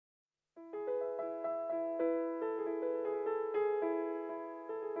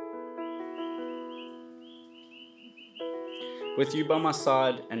With you by my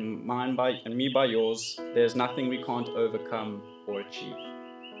side and me by yours, there's nothing we can't overcome or achieve.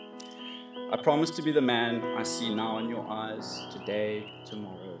 I promise to be the man I see now in your eyes, today,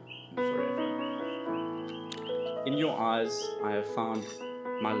 tomorrow, and forever. In your eyes, I have found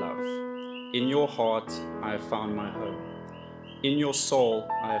my love. In your heart, I have found my home. In your soul,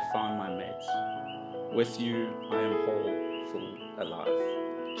 I have found my mate. With you, I am whole, full, alive.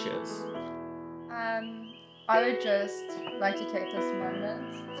 Cheers. I would just like to take this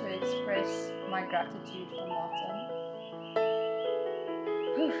moment to express my gratitude for Martin.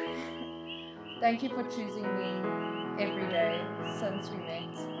 Thank you for choosing me every day since we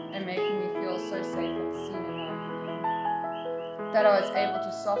met and making me feel so safe and seen and loved. That I was able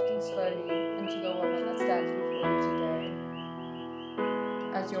to soften slowly into the woman that stands before you today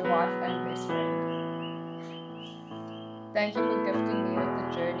as your wife and best friend. Thank you for gifting me with the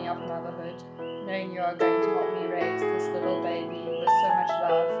journey of motherhood, knowing you are going to help me raise this little baby with so much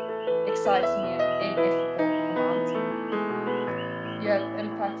love, exciting and ineffable amount. You have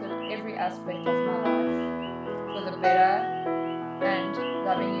impacted every aspect of my life for the better, and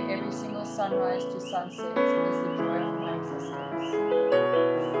loving you every single sunrise to sunset is the joy of my existence.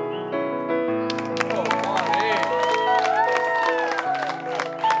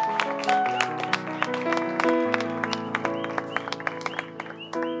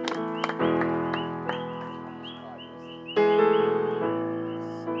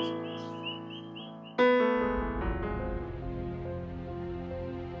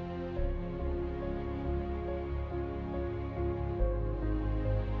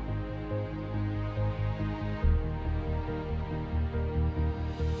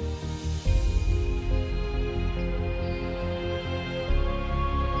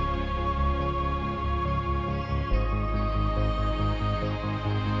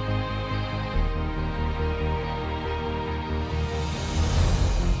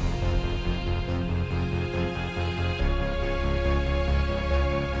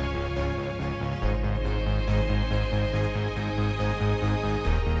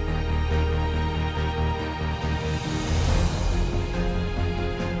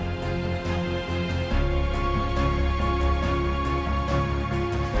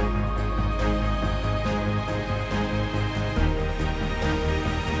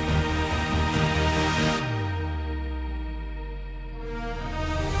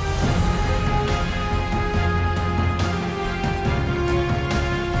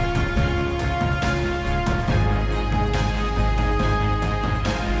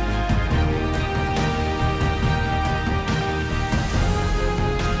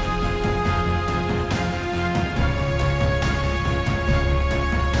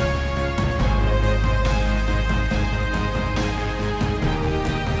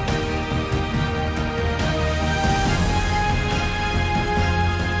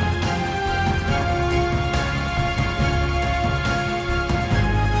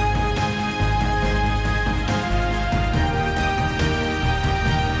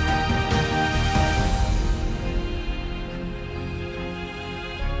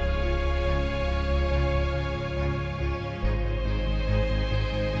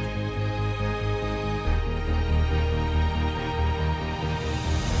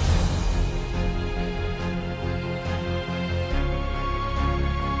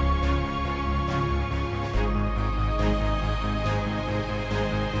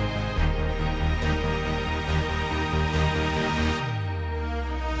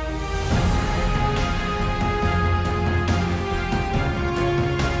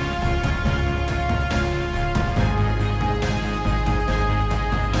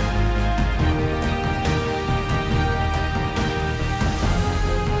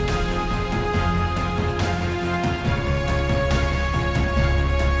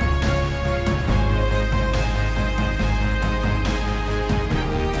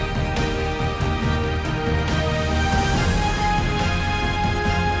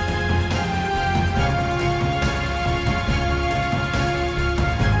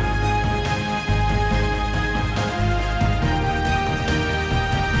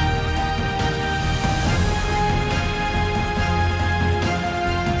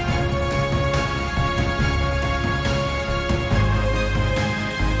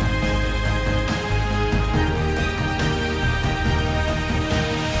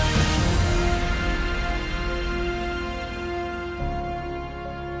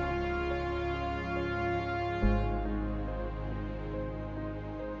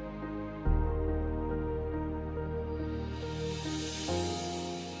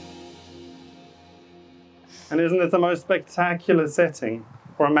 And isn't it the most spectacular setting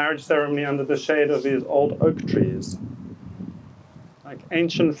for a marriage ceremony under the shade of these old oak trees? like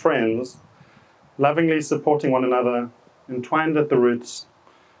ancient friends, lovingly supporting one another, entwined at the roots,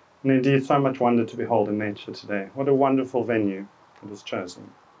 and indeed so much wonder to behold in nature today. What a wonderful venue it was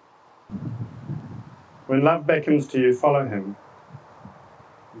chosen. When love beckons to you, follow him.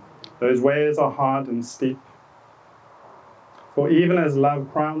 Those ways are hard and steep, for even as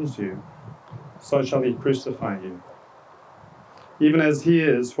love crowns you, so shall he crucify you. Even as he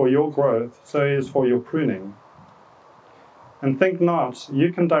is for your growth, so he is for your pruning. And think not,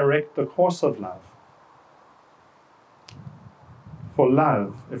 you can direct the course of love. For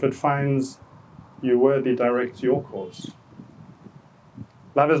love, if it finds you worthy, directs your course.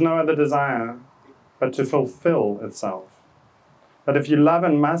 Love is no other desire but to fulfill itself. But if you love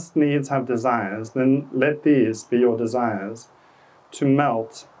and must needs have desires, then let these be your desires, to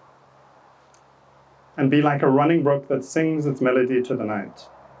melt and be like a running brook that sings its melody to the night,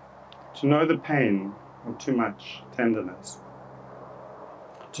 to know the pain of too much tenderness,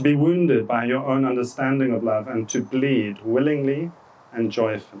 to be wounded by your own understanding of love and to bleed willingly and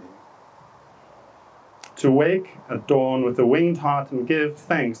joyfully, to wake at dawn with a winged heart and give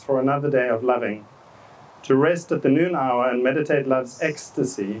thanks for another day of loving, to rest at the noon hour and meditate love's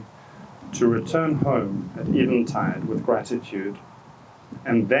ecstasy, to return home at eventide with gratitude,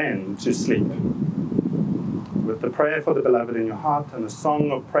 and then to sleep, with the prayer for the beloved in your heart and a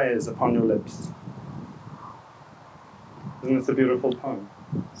song of praise upon your lips. Isn't this a beautiful poem?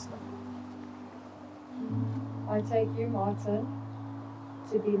 I take you, Martin,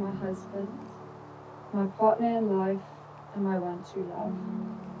 to be my husband, my partner in life, and my one true love.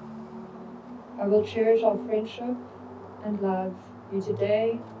 I will cherish our friendship and love you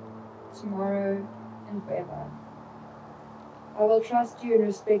today, tomorrow, and forever. I will trust you and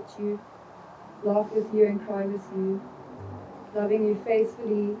respect you, laugh with you and cry with you, loving you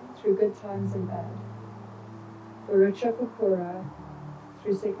faithfully through good times and bad, for richer, for poorer,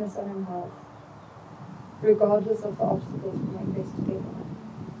 through sickness and in health, regardless of the obstacles we may face together.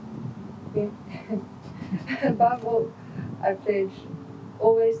 Above all, I pledge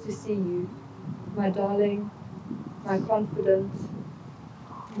always to see you, my darling, my confidant,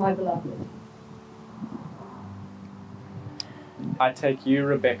 my beloved. I take you,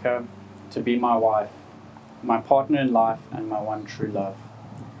 Rebekka, to be my wife, my partner in life, and my one true love.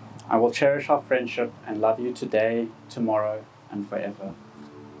 I will cherish our friendship and love you today, tomorrow, and forever.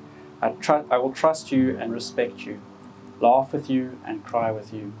 I will trust you and respect you, laugh with you and cry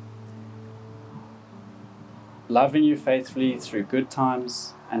with you, loving you faithfully through good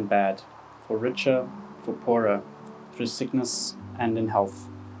times and bad, for richer, for poorer, through sickness and in health,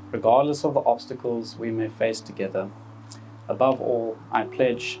 regardless of the obstacles we may face together. Above all, I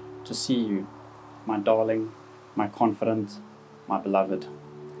pledge to see you, my darling, my confidant, my beloved.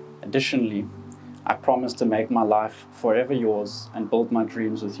 Additionally, I promise to make my life forever yours and build my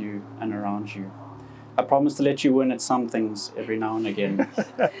dreams with you and around you. I promise to let you win at some things every now and again.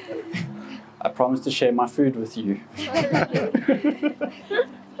 I promise to share my food with you.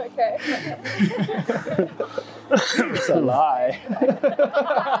 Okay. It's a lie.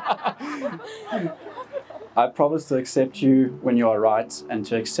 I promise to accept you when you are right and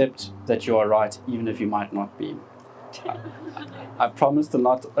to accept that you are right even if you might not be. I promise to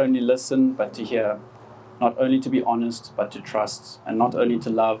not only listen but to hear, not only to be honest but to trust, and not only to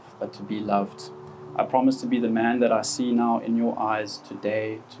love but to be loved. I promise to be the man that I see now in your eyes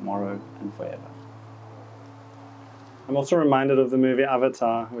today, tomorrow, and forever. I'm also reminded of the movie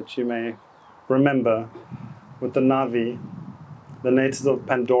Avatar, which you may remember, with the Na'vi, the natives of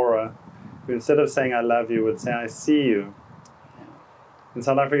Pandora, who instead of saying I love you would say I see you. In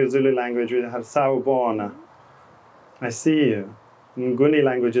South Africa's Zulu language we have Sawubona, I see you. In Nguni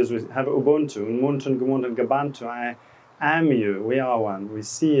languages we have Ubuntu, Umuntu and Gumuntu and Gabantu, I am you, we are one, we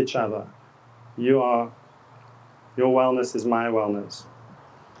see each other. Your wellness is my wellness.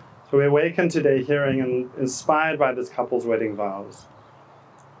 So we awaken today hearing and inspired by this couple's wedding vows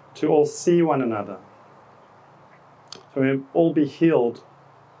to all see one another. So we all be healed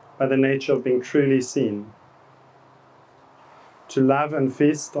by the nature of being truly seen. To love and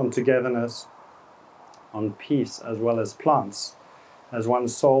feast on togetherness, on peace as well as plants, as one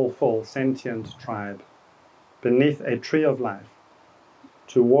soulful, sentient tribe, beneath a tree of life,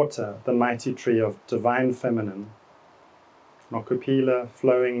 to water the mighty tree of divine feminine, Nokupila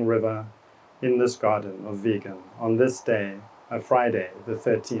flowing river in this garden of vegan, on this day, a Friday, the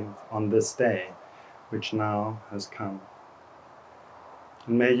 13th, on this day, which now has come.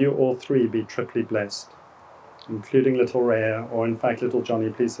 And may you all three be triply blessed, including little Rhea, or in fact little Johnny,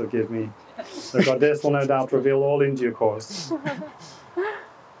 please forgive me. The goddess will no doubt reveal all in due course.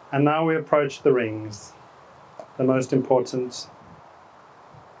 And now we approach the rings, the most important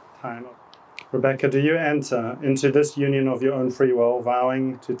time. Rebekka, do you enter into this union of your own free will,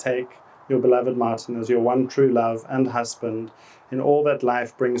 vowing to take your beloved Martin as your one true love and husband in all that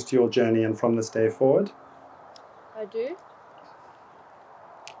life brings to your journey and from this day forward? I do.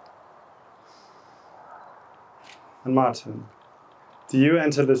 And Martin, do you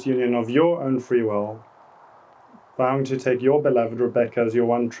enter this union of your own free will, vowing to take your beloved Rebekka as your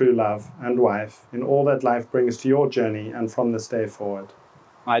one true love and wife in all that life brings to your journey and from this day forward?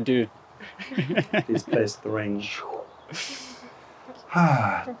 I do. Please place the ring.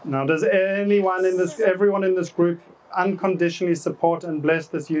 Now, does everyone in this group unconditionally support and bless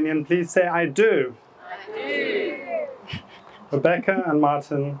this union? Please say, I do. I do. Rebekka and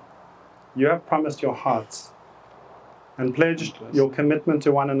Martin, you have promised your hearts and pledged your commitment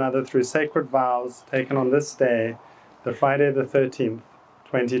to one another through sacred vows taken on this day, the Friday the 13th,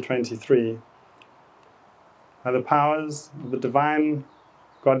 2023. By the powers of the divine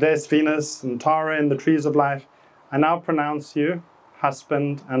goddess Venus and Tara in the trees of life, I now pronounce you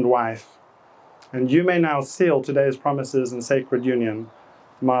husband and wife. And you may now seal today's promises and sacred union.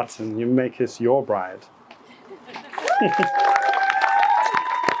 Martin, you make us your bride.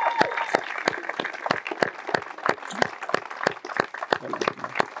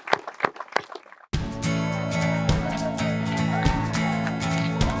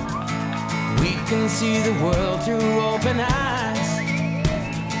 We can see the world through open eyes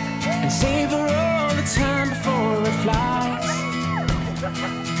and savor all the time before it flies.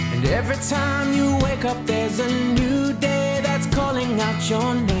 And every time you wake up, there's a new day that's calling out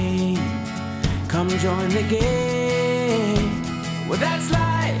your name. Come join the game. Well, that's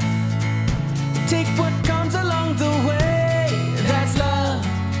life. Take what comes along the way. That's love.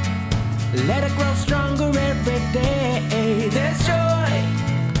 Let it grow stronger every day. There's joy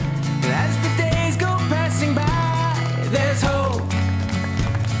as the days go passing by. There's hope,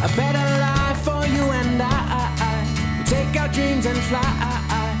 a better life for you and I. We take our dreams and fly.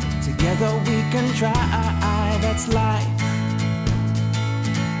 Together we can try. That's life.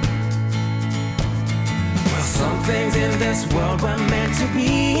 Well, some things in this world were meant to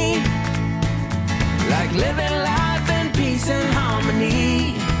be, like living life in peace and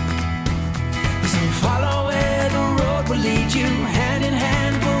harmony. So follow where the road will lead you. Hand in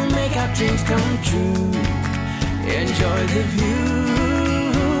hand we'll make our dreams come true. Enjoy the view.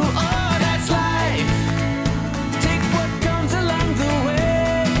 Oh, that's life. Take what comes along the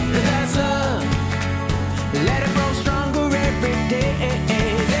way. That's love. Let it grow stronger every day.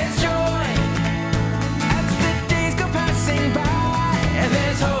 There's joy as the days go passing by.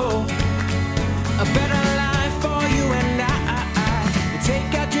 There's hope, a better life for you and I. We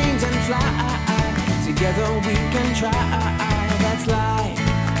take our dreams and fly. Together we can try. That's life.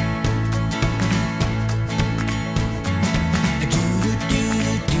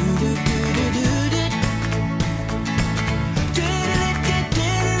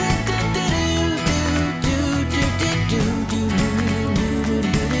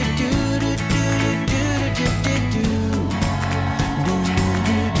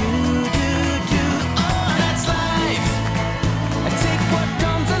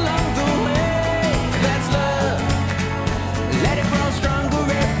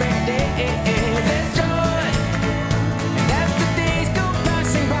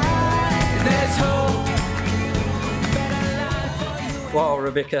 Wow,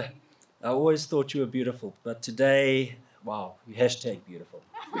 Rebekka, I always thought you were beautiful, but today, wow, you hashtag beautiful.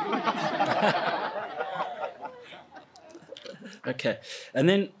 Okay, and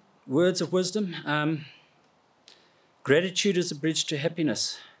then words of wisdom. Gratitude is a bridge to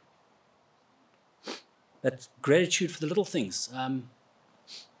happiness. That's gratitude for the little things. That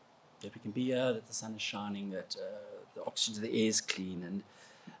we can be here, that the sun is shining, that the oxygen, the air is clean, and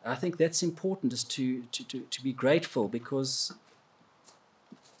I think that's important, is to be grateful, because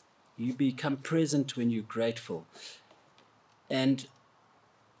you become present when you're grateful. And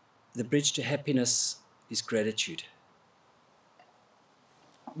the bridge to happiness is gratitude.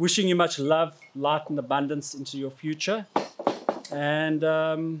 Wishing you much love, light and abundance into your future. And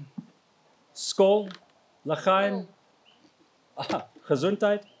skol, lachaim,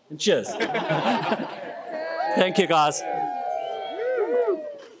 gezondheid, and cheers. Thank you, guys.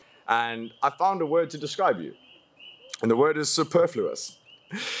 And I found a word to describe you. And the word is superfluous.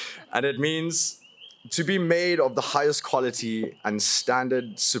 And it means to be made of the highest quality and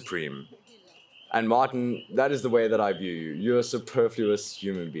standard supreme. And Martin, that is the way that I view you. You're a superfluous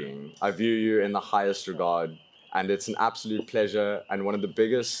human being. I view you in the highest regard, and it's an absolute pleasure, and one of the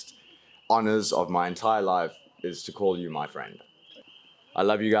biggest honors of my entire life is to call you my friend. I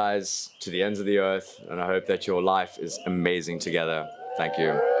love you guys to the ends of the earth, and I hope that your life is amazing together. Thank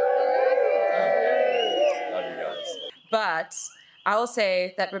you. But I will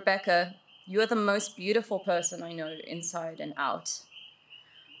say that, Rebekka, you are the most beautiful person I know inside and out.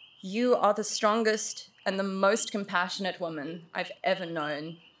 You are the strongest and the most compassionate woman I've ever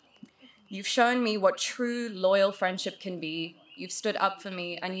known. You've shown me what true loyal friendship can be. You've stood up for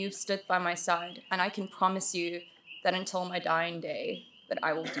me and you've stood by my side. And I can promise you that until my dying day, that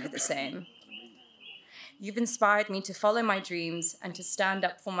I will do the same. You've inspired me to follow my dreams and to stand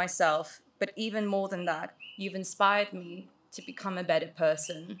up for myself. But even more than that, you've inspired me to become a better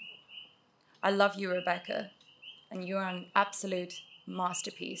person. I love you, Rebekka, and you are an absolute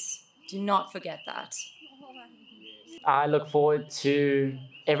masterpiece. Do not forget that. I look forward to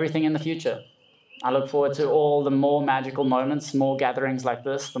everything in the future. I look forward to all the more magical moments, more gatherings like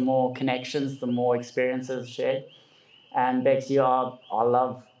this, the more connections, the more experiences shared. And Bex, you are our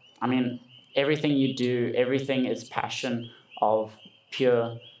love. I mean, everything you do, everything is passion of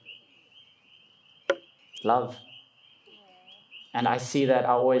pure love. And I see that, I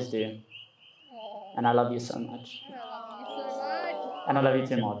always do. And I love you so much. And I love you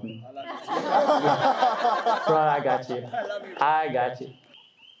too, Martin. Bro, I got you. I got you.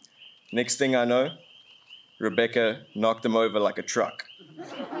 Next thing I know, Rebekka knocked him over like a truck.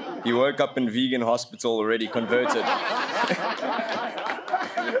 He woke up in vegan hospital already converted.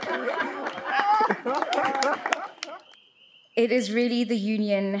 It is really the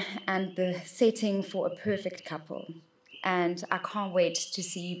union and the setting for a perfect couple. And I can't wait to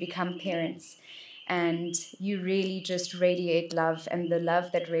see you become parents. And you really just radiate love, and the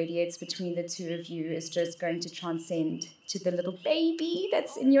love that radiates between the two of you is just going to transcend to the little baby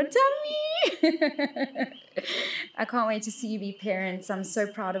that's in your tummy. I can't wait to see you be parents. I'm so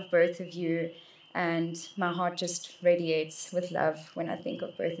proud of both of you, and my heart just radiates with love when I think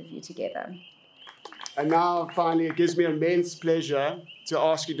of both of you together. And now, finally, it gives me immense pleasure to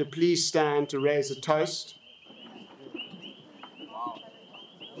ask you to please stand to raise a toast.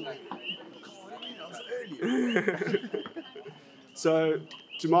 So,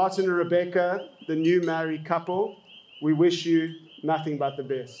 to Martin and Rebekka, the new married couple, we wish you nothing but the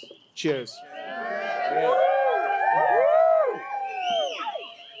best. Cheers.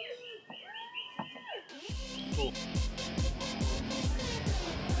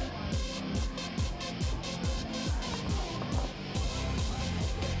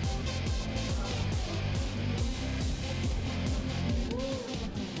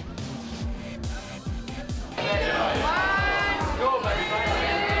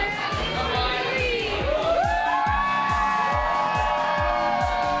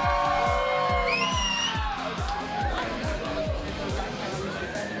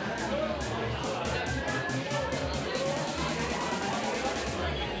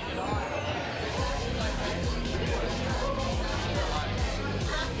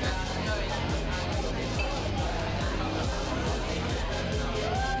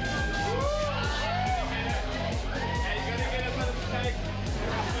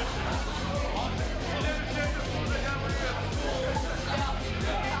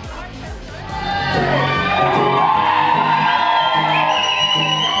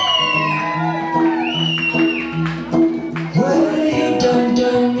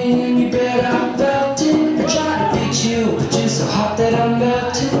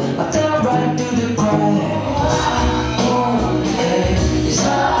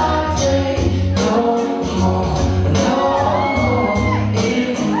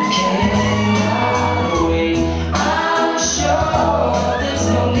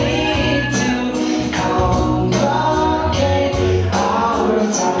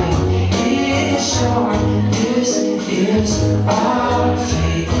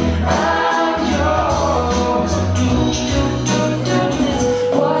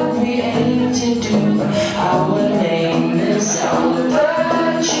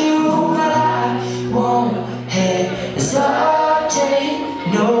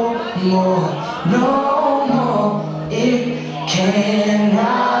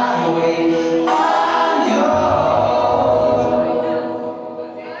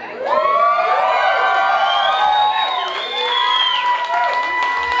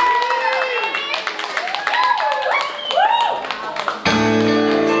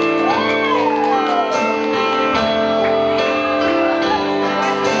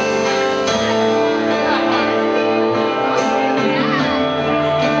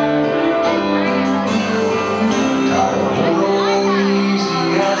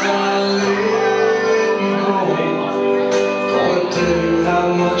 How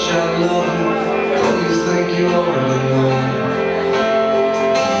much I love you, oh, you think you are